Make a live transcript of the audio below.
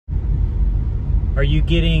Are you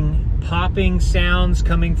getting popping sounds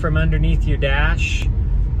coming from underneath your dash?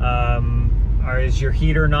 Or is your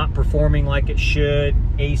heater not performing like it should?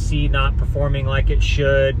 AC not performing like it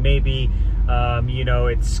should? Maybe you know,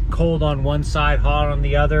 it's cold on one side, hot on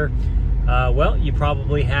the other. Well, you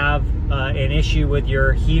probably have an issue with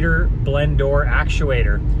your heater blend door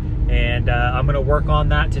actuator. And I'm gonna work on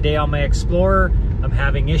that today on my Explorer. I'm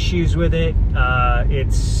having issues with it.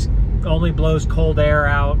 It's only blows cold air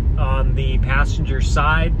out on the passenger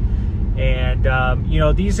side. And you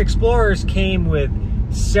know, these Explorers came with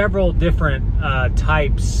several different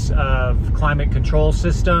types of climate control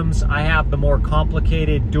systems. I have the more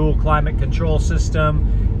complicated dual climate control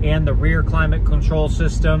system and the rear climate control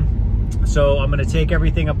system. So I'm going to take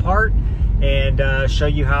everything apart and show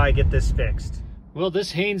you how I get this fixed. Well,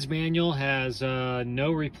 this Haynes manual has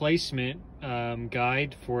no replacement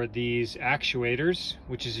guide for these actuators,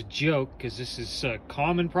 which is a joke because this is a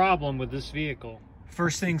common problem with this vehicle.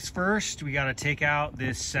 First things first, we got to take out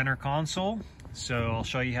this center console. So I'll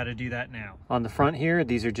show you how to do that now. On the front here,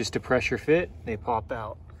 these are just a pressure fit. They pop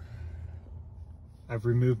out. I've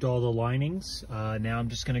removed all the linings. Now I'm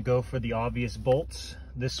just gonna go for the obvious bolts.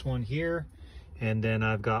 This one here, and then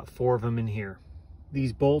I've got 4 of them in here.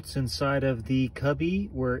 These bolts inside of the cubby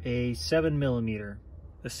were a 7mm.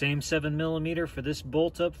 The same 7mm for this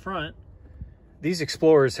bolt up front. These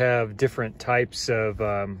Explorers have different types of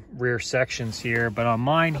rear sections here, but on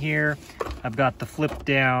mine here, I've got the flip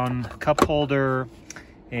down cup holder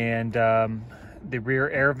and the rear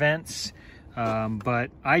air vents. But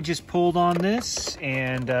I just pulled on this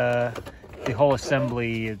and the whole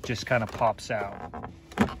assembly just kind of pops out.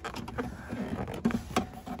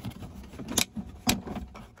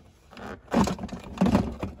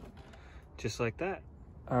 Just like that.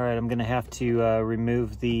 All right, I'm gonna have to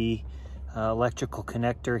remove the electrical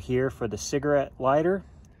connector here for the cigarette lighter.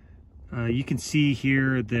 You can see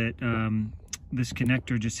here that this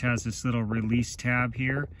connector just has this little release tab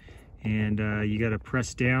here, and you got to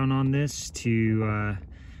press down on this to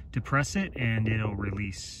press it, and it'll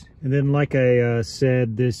release. And then, like I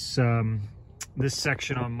said, this this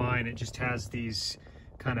section on mine, it just has these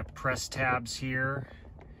kind of press tabs here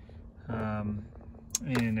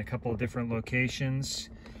in a couple of different locations.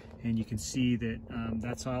 And you can see that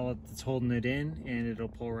that's all that's holding it in, and it'll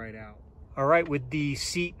pull right out. All right, with the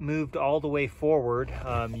seat moved all the way forward,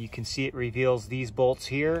 you can see it reveals these bolts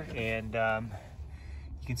here, and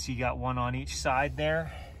you can see you got one on each side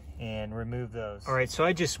there, and remove those. All right, so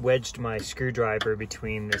I just wedged my screwdriver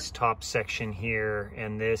between this top section here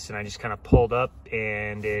and this, and I just kind of pulled up,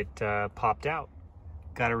 and it popped out.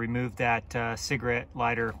 Got to remove that cigarette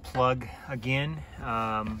lighter plug again.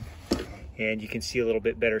 And you can see a little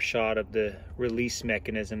bit better shot of the release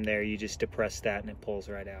mechanism there. You just depress that and it pulls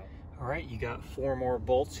right out. All right, you got 4 more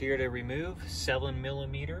bolts here to remove.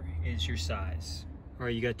 7mm is your size. All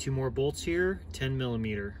right, you got 2 more bolts here,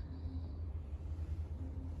 10mm.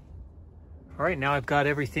 All right, now I've got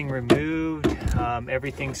everything removed.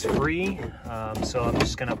 Everything's free. So I'm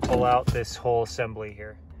just gonna pull out this whole assembly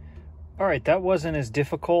here. All right, that wasn't as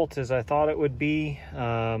difficult as I thought it would be.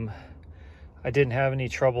 I didn't have any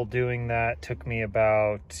trouble doing that. Took me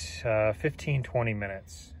about 15-20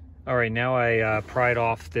 minutes. All right, now I pried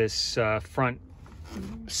off this front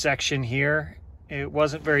section here. It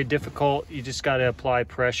wasn't very difficult. You just got to apply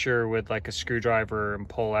pressure with like a screwdriver and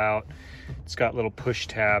pull out. It's got little push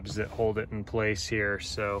tabs that hold it in place here.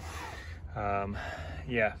 So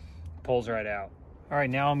yeah, pulls right out. All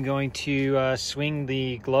right, now I'm going to swing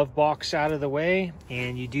the glove box out of the way,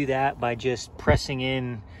 and you do that by just pressing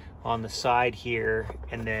in on the side here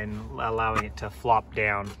and then allowing it to flop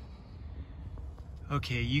down.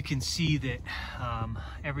 Okay, you can see that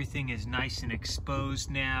everything is nice and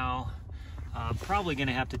exposed now. Probably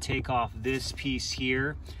gonna have to take off this piece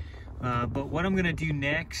here, but what I'm gonna do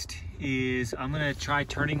next is I'm gonna try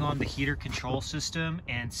turning on the heater control system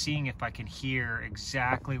and seeing if I can hear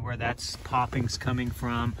exactly where that's popping's coming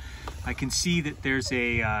from. I can see that there's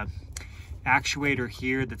a actuator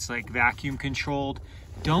here that's like vacuum controlled.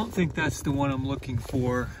 Don't think that's the one I'm looking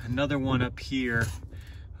for. Another one up here.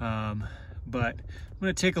 But I'm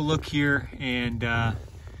gonna take a look here and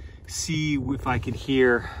see if I can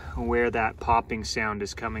hear where that popping sound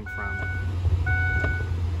is coming from.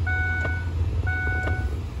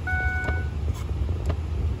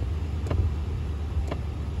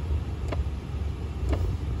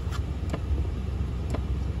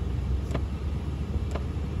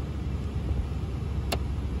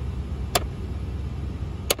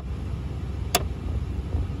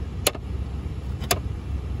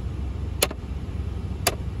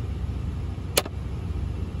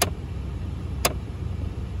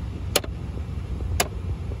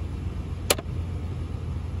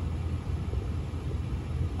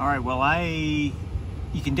 All right, well,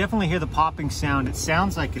 you can definitely hear the popping sound. It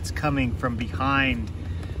sounds like it's coming from behind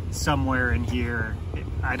somewhere in here.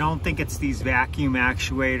 I don't think it's these vacuum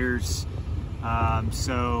actuators.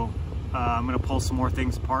 So I'm gonna pull some more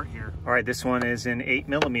things apart here. All right, this one is in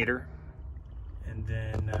 8mm. And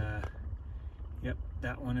then, yep,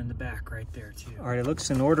 that one in the back right there too. All right, it looks,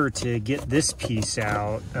 in order to get this piece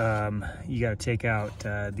out, you gotta take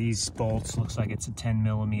out these bolts. Looks like it's a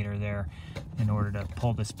 10mm there in order to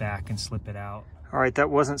pull this back and slip it out. All right,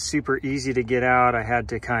 that wasn't super easy to get out. I had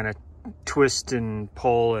to kind of twist and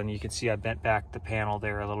pull, and you can see I bent back the panel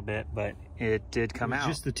there a little bit, but it did come out.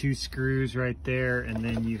 Just the 2 screws right there, and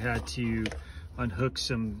then you had to unhook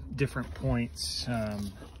some different points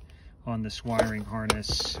on this wiring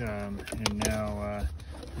harness, and now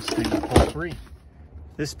this thing will pull free.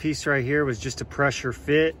 This piece right here was just a pressure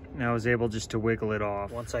fit, and I was able just to wiggle it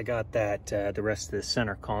off. Once I got that, the rest of the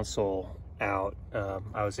center console out,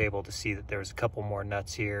 I was able to see that there was a couple more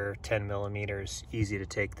nuts here, 10mm, easy to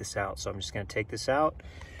take this out. So I'm just gonna take this out,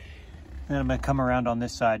 and then I'm gonna come around on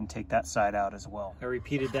this side and take that side out as well. I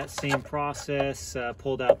repeated that same process,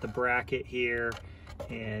 pulled out the bracket here,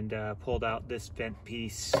 and pulled out this vent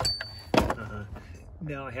piece.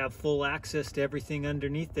 Now I have full access to everything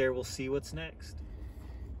underneath there. We'll see what's next.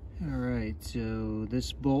 All right, so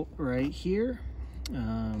this bolt right here,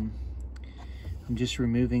 I'm just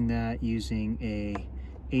removing that using a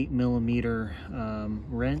 8mm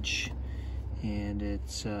wrench, and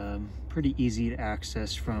it's pretty easy to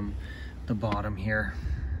access from the bottom here.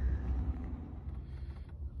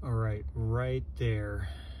 All right, right there,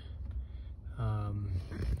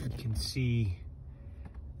 you can see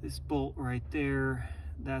this bolt right there.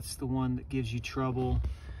 That's the one that gives you trouble.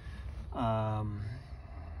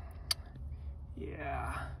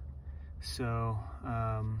 Yeah, so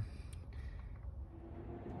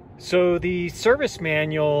the service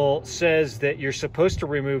manual says that you're supposed to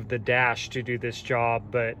remove the dash to do this job,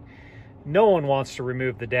 but no one wants to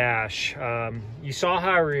remove the dash. You saw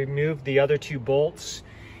how I removed the other 2 bolts,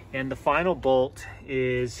 and the final bolt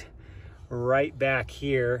is right back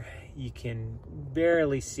here. You can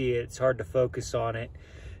barely see it. It's hard to focus on it,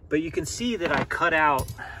 but you can see that I cut out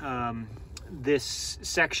this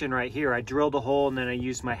section right here. I drilled a hole, and then I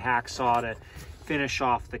used my hacksaw to finish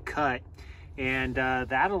off the cut. And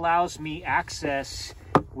that allows me access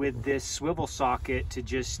with this swivel socket to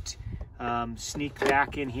just sneak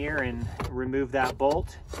back in here and remove that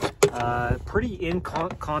bolt. Pretty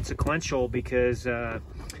inconsequential, because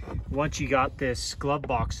once you got this glove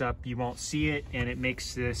box up, you won't see it, and it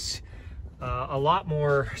makes this a lot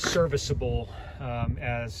more serviceable,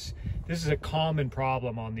 as this is a common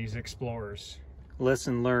problem on these Explorers.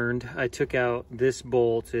 Lesson learned. I took out this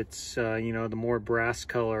bolt. It's you know, the more brass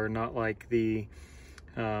color, not like the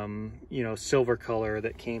you know, silver color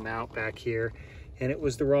that came out back here, and it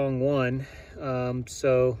was the wrong one.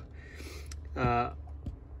 So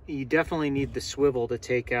you definitely need the swivel to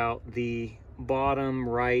take out the bottom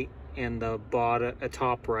right and the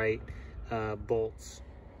top right bolts.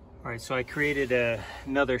 All right, so I created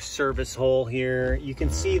another service hole here. You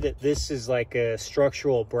can see that this is like a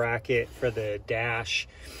structural bracket for the dash,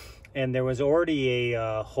 and there was already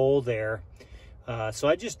a hole there. So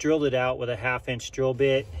I just drilled it out with a 1/2-inch drill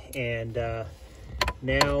bit, and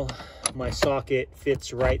now my socket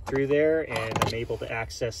fits right through there, and I'm able to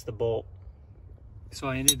access the bolt. So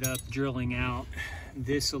I ended up drilling out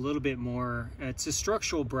this a little bit more. It's a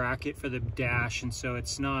structural bracket for the dash, and so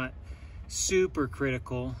it's not super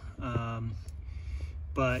critical,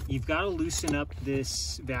 but you've got to loosen up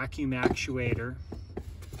this vacuum actuator.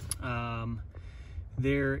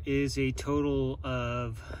 There is a total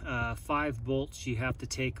of 5 bolts you have to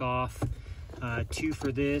take off, 2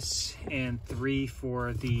 for this and 3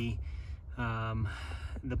 for the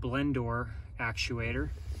blend door actuator.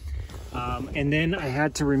 And then I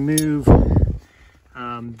had to remove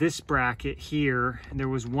this bracket here. There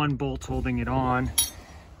was 1 bolt holding it on.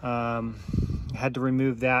 Had to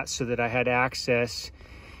remove that so that I had access,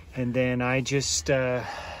 and then I just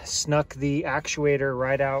snuck the actuator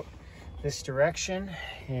right out this direction,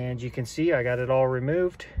 and you can see I got it all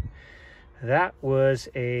removed. That was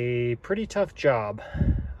a pretty tough job,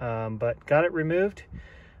 but got it removed.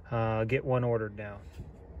 I'll get one ordered now.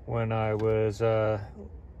 When I was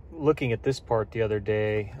looking at this part the other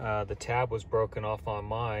day, the tab was broken off on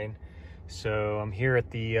mine, so I'm here at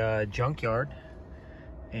the junkyard.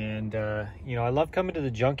 And you know, I love coming to the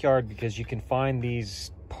junkyard because you can find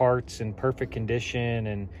these parts in perfect condition,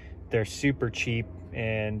 and they're super cheap,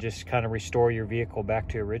 and just kind of restore your vehicle back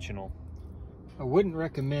to original. I wouldn't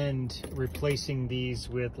recommend replacing these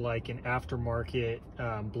with like an aftermarket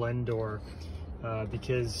blend door.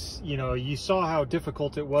 because, you know, you saw how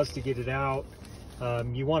difficult it was to get it out.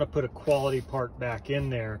 You want to put a quality part back in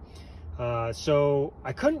there. So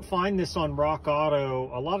I couldn't find this on Rock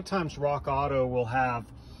Auto. A lot of times Rock Auto will have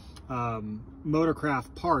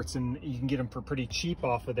Motorcraft parts, and you can get them for pretty cheap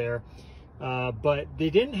off of there. But they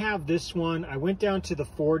didn't have this one. I went down to the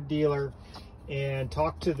Ford dealer and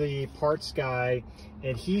talked to the parts guy,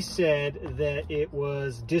 and he said that it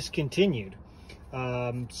was discontinued.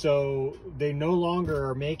 So they no longer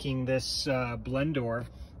are making this blend door.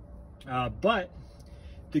 But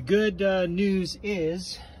the good news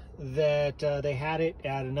is that they had it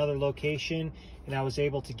at another location, and I was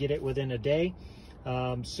able to get it within a day.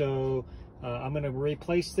 So I'm going to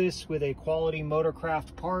replace this with a quality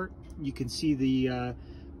Motorcraft part. You can see the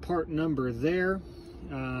part number there.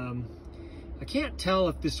 I can't tell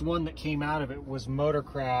if this one that came out of it was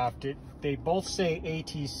Motorcraft. They both say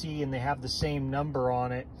ATC and they have the same number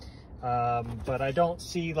on it, but I don't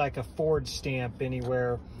see like a Ford stamp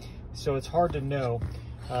anywhere, so it's hard to know.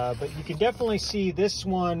 But you can definitely see this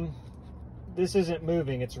one, this isn't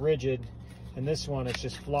moving, it's rigid, and this one is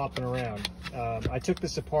just flopping around. I took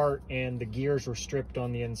this apart and the gears were stripped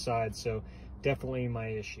on the inside, so definitely my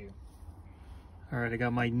issue. All right, I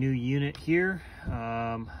got my new unit here.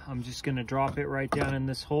 I'm just gonna drop it right down in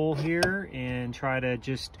this hole here and try to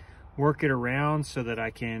just work it around so that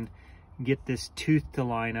I can get this tooth to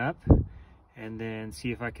line up and then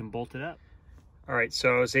see if I can bolt it up. All right,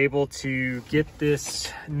 so I was able to get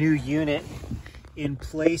this new unit in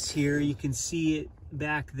place here. You can see it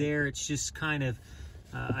back there. It's just kind of,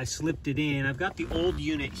 I slipped it in. I've got the old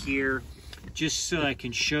unit here just so I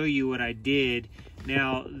can show you what I did.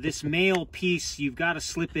 Now, this male piece, you've got to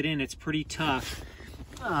slip it in. It's pretty tough.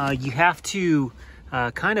 You have to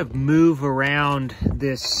kind of move around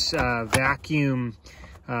this vacuum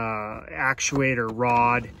actuator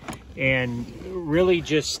rod and really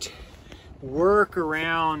just work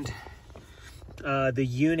around the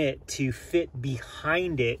unit to fit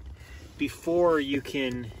behind it before you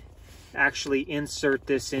can actually insert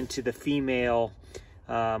this into the female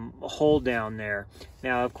hole down there.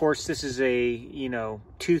 Now, of course, this is a, you know,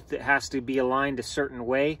 tooth that has to be aligned a certain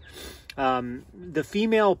way. The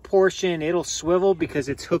female portion, it'll swivel because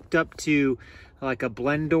it's hooked up to like a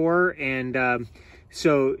blend door, and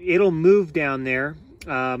so it'll move down there.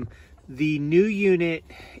 The new unit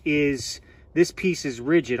is, this piece is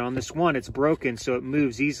rigid. On this one, it's broken, so it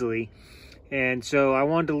moves easily. And so I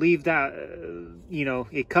wanted to leave that, you know,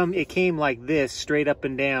 it came like this, straight up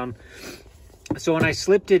and down. So when I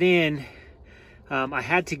slipped it in, I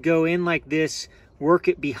had to go in like this, work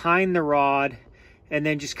it behind the rod, and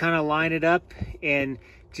then just kind of line it up and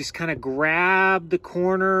just kind of grab the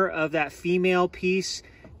corner of that female piece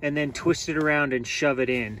and then twist it around and shove it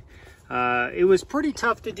in. It was pretty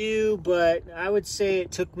tough to do, but I would say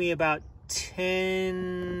it took me about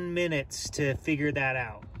 10 minutes to figure that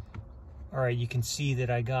out. All right, you can see that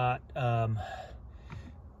I got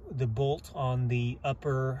the bolt on the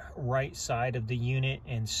upper right side of the unit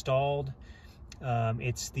installed.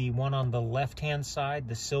 It's the one on the left-hand side,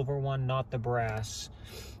 the silver one, not the brass.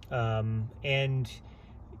 And,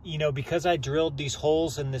 you know, because I drilled these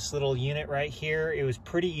holes in this little unit right here, it was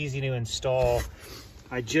pretty easy to install.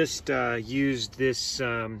 I just used this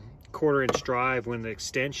 1/4-inch drive with the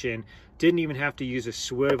extension. Didn't even have to use a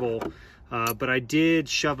swivel, but I did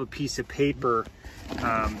shove a piece of paper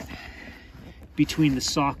between the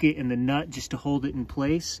socket and the nut just to hold it in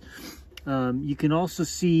place. You can also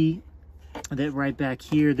see that right back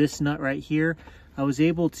here, this nut right here, I was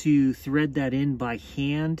able to thread that in by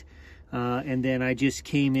hand, and then I just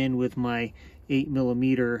came in with my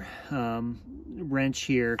 8mm wrench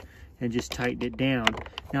here and just tightened it down.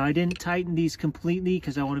 Now, I didn't tighten these completely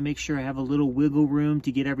because I want to make sure I have a little wiggle room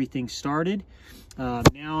to get everything started. Now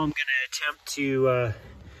I'm going to attempt to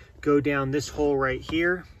go down this hole right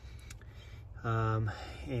here. And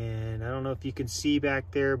I don't know if you can see back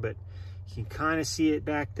there, but you can kind of see it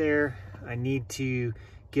back there. I need to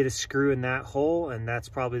get a screw in that hole, and that's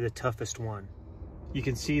probably the toughest one. You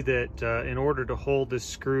can see that in order to hold this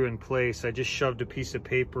screw in place, I just shoved a piece of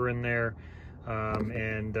paper in there,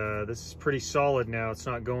 and this is pretty solid now. It's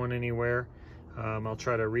not going anywhere. I'll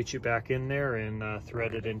try to reach it back in there and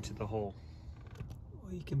thread it into the hole.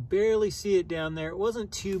 Well, you can barely see it down there. It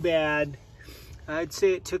wasn't too bad. I'd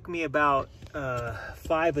say it took me about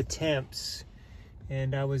 5 attempts,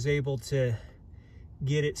 and I was able to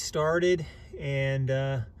get it started, and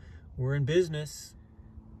we're in business.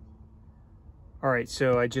 All right,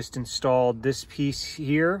 so I just installed this piece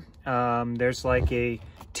here. There's like a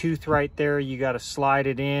tooth right there. You got to slide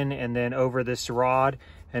it in and then over this rod,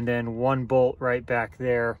 and then one bolt right back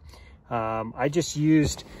there. I just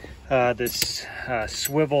used this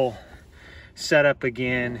swivel setup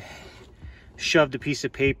again, shoved a piece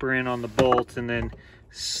of paper in on the bolt, and then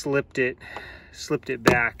slipped it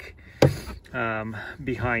back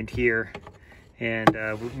behind here,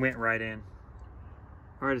 and went right in.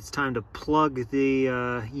 All right, it's time to plug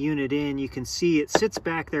the unit in. You can see it sits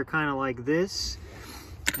back there kind of like this,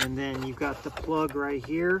 and then you've got the plug right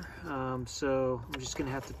here. So I'm just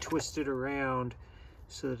gonna have to twist it around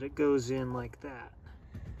so that it goes in like that.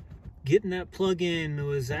 Getting that plug in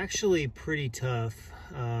was actually pretty tough.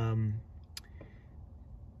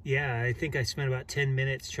 Yeah, I think I spent about 10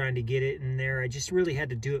 minutes trying to get it in there. I just really had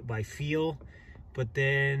to do it by feel. But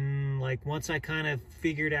then, like, once I kind of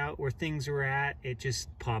figured out where things were at, it just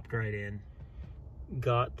popped right in.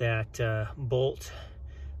 Got that bolt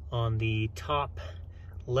on the top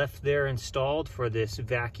left there installed for this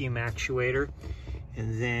vacuum actuator.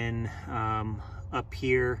 And then up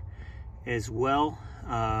here as well.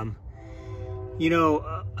 You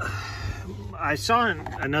know, I saw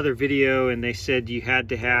another video and they said you had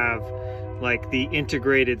to have like the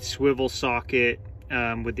integrated swivel socket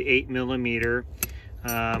with the 8mm.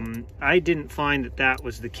 I didn't find that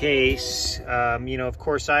was the case. You know, of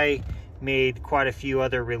course, I made quite a few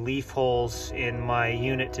other relief holes in my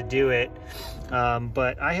unit to do it,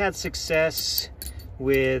 but I had success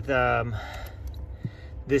with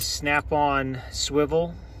this snap-on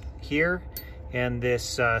swivel here and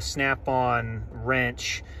this snap-on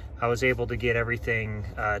wrench. I was able to get everything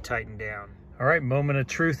tightened down. All right, moment of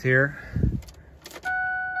truth here.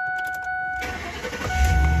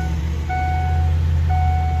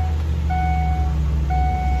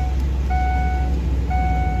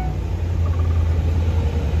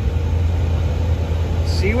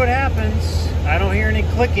 See what happens. I don't hear any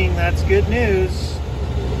clicking. That's good news.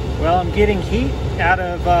 Well, I'm getting heat out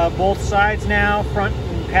of both sides now, front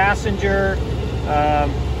and passenger.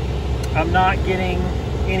 I'm not getting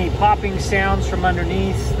any popping sounds from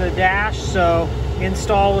underneath the dash, so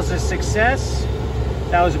install was a success.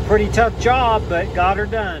 That was a pretty tough job, but got her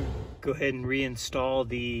done. Go ahead and reinstall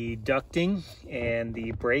the ducting and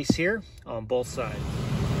the brace here on both sides.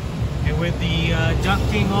 And with the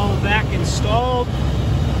ducting all back installed,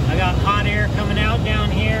 I got hot air coming out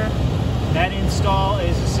down here. That install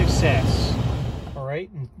is a success. All right,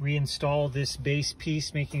 and reinstall this base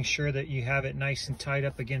piece, making sure that you have it nice and tight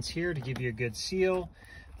up against here to give you a good seal.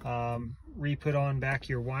 Re-put on back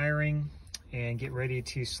your wiring and get ready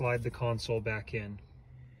to slide the console back in.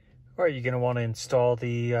 All right, you're gonna wanna install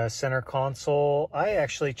the center console. I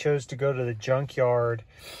actually chose to go to the junkyard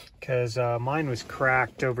because mine was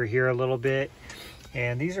cracked over here a little bit.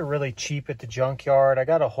 And these are really cheap at the junkyard. I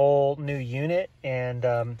got a whole new unit,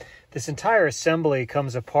 and this entire assembly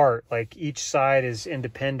comes apart. Like, each side is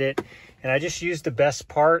independent, and I just used the best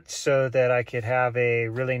parts so that I could have a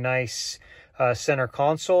really nice center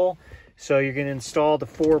console. So you're going to install the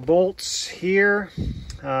 4 bolts here,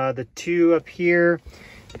 the 2 up here,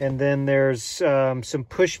 and then there's some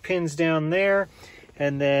push pins down there,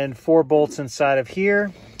 and then 4 bolts inside of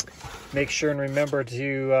here. Make sure and remember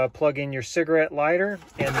to plug in your cigarette lighter,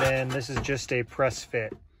 and then this is just a press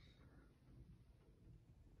fit.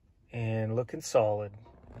 And looking solid.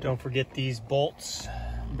 Don't forget these bolts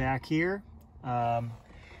back here. And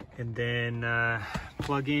then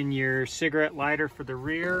plug in your cigarette lighter for the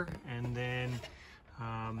rear, and then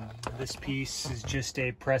this piece is just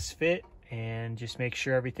a press fit, and just make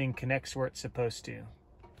sure everything connects where it's supposed to.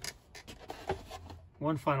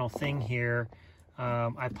 One final thing here.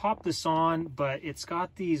 I popped this on, but it's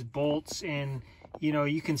got these bolts, and you know,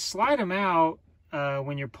 you can slide them out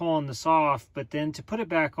when you're pulling this off, but then to put it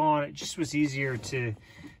back on, it just was easier to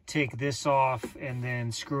take this off and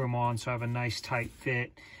then screw them on so I have a nice tight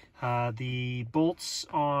fit. The bolts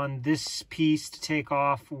on this piece to take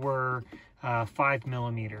off were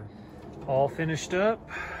 5mm. All finished up.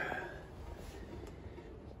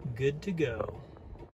 Good to go.